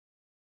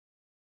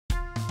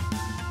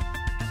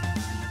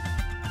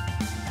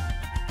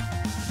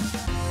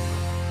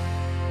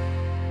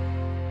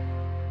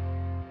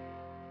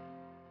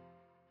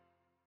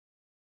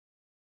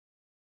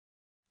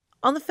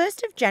On the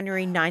 1st of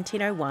January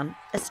 1901,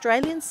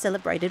 Australians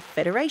celebrated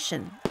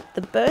Federation,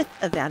 the birth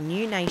of our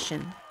new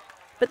nation.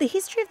 But the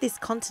history of this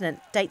continent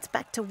dates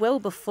back to well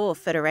before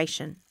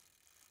Federation.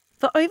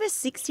 For over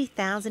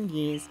 60,000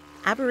 years,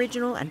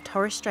 Aboriginal and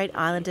Torres Strait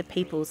Islander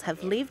peoples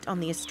have lived on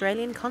the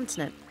Australian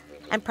continent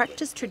and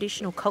practiced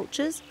traditional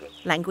cultures,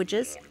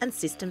 languages and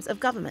systems of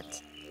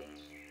government.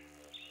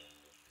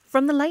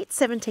 From the late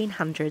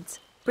 1700s,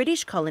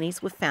 British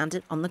colonies were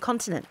founded on the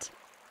continent.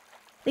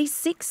 These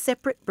 6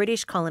 separate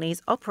British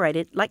colonies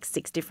operated like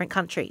 6 different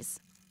countries.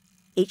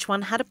 Each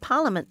one had a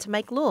parliament to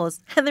make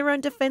laws and their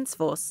own defence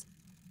force.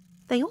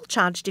 They all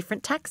charged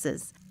different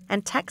taxes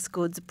and tax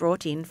goods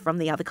brought in from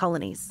the other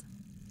colonies.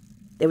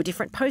 There were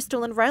different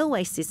postal and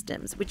railway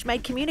systems which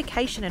made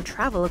communication and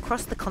travel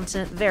across the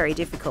continent very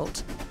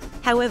difficult.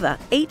 However,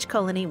 each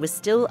colony was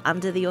still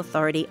under the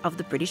authority of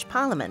the British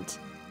Parliament.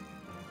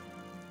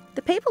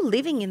 The people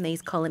living in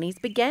these colonies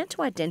began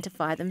to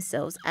identify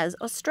themselves as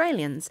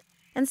Australians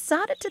and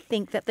started to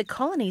think that the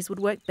colonies would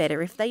work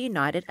better if they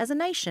united as a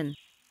nation.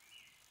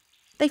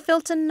 They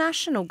felt a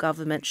national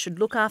government should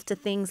look after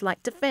things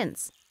like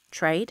defence,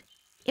 trade,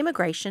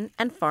 immigration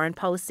and foreign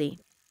policy.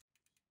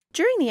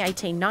 During the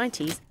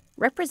 1890s,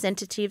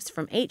 representatives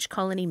from each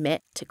colony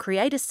met to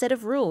create a set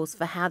of rules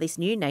for how this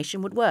new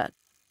nation would work.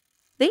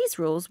 These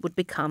rules would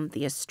become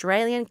the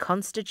Australian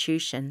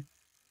Constitution.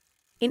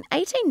 In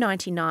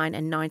 1899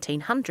 and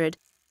 1900,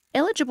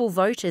 eligible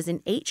voters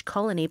in each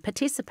colony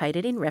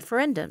participated in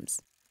referendums.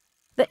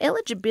 The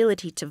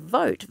eligibility to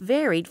vote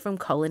varied from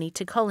colony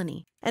to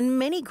colony, and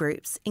many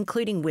groups,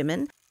 including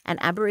women and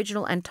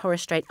Aboriginal and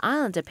Torres Strait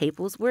Islander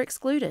peoples, were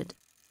excluded.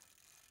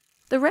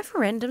 The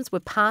referendums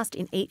were passed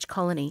in each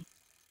colony.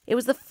 It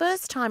was the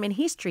first time in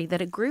history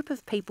that a group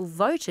of people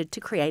voted to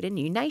create a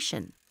new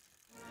nation.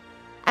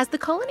 As the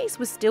colonies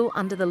were still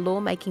under the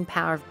law-making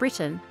power of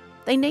Britain,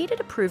 they needed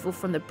approval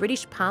from the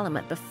British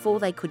Parliament before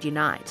they could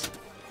unite.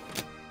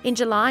 In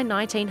July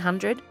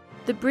 1900,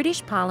 the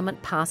British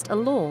Parliament passed a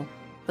law,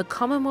 the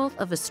Commonwealth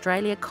of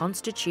Australia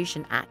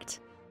Constitution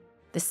Act.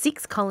 The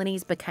 6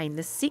 colonies became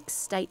the 6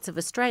 states of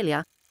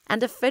Australia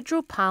and a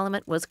federal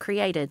parliament was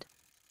created.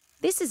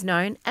 This is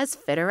known as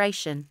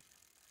Federation.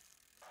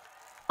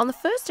 On the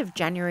 1st of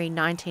January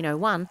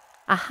 1901,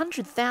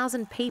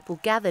 100,000 people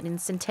gathered in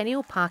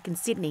Centennial Park in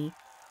Sydney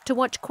to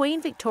watch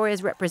Queen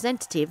Victoria's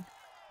representative,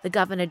 the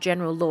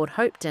Governor-General Lord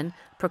Hopetoun,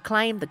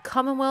 proclaim the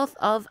Commonwealth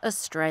of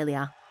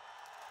Australia.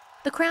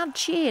 The crowd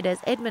cheered as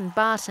Edmund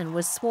Barton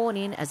was sworn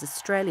in as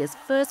Australia's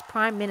first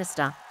Prime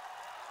Minister.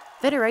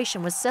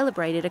 Federation was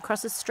celebrated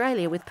across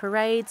Australia with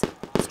parades,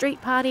 street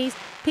parties,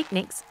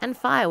 picnics and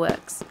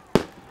fireworks.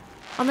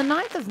 On the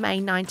 9th of May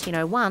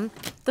 1901,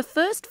 the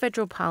first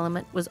federal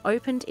parliament was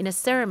opened in a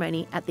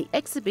ceremony at the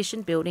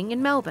Exhibition Building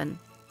in Melbourne.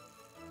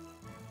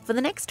 For the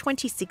next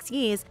 26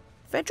 years,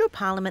 federal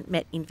parliament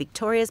met in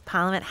Victoria's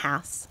Parliament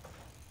House.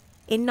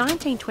 In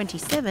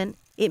 1927,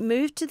 it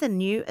moved to the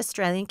new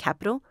Australian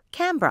capital,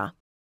 Canberra.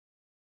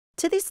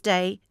 To this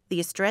day, the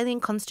Australian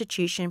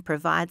Constitution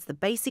provides the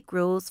basic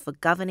rules for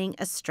governing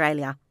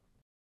Australia.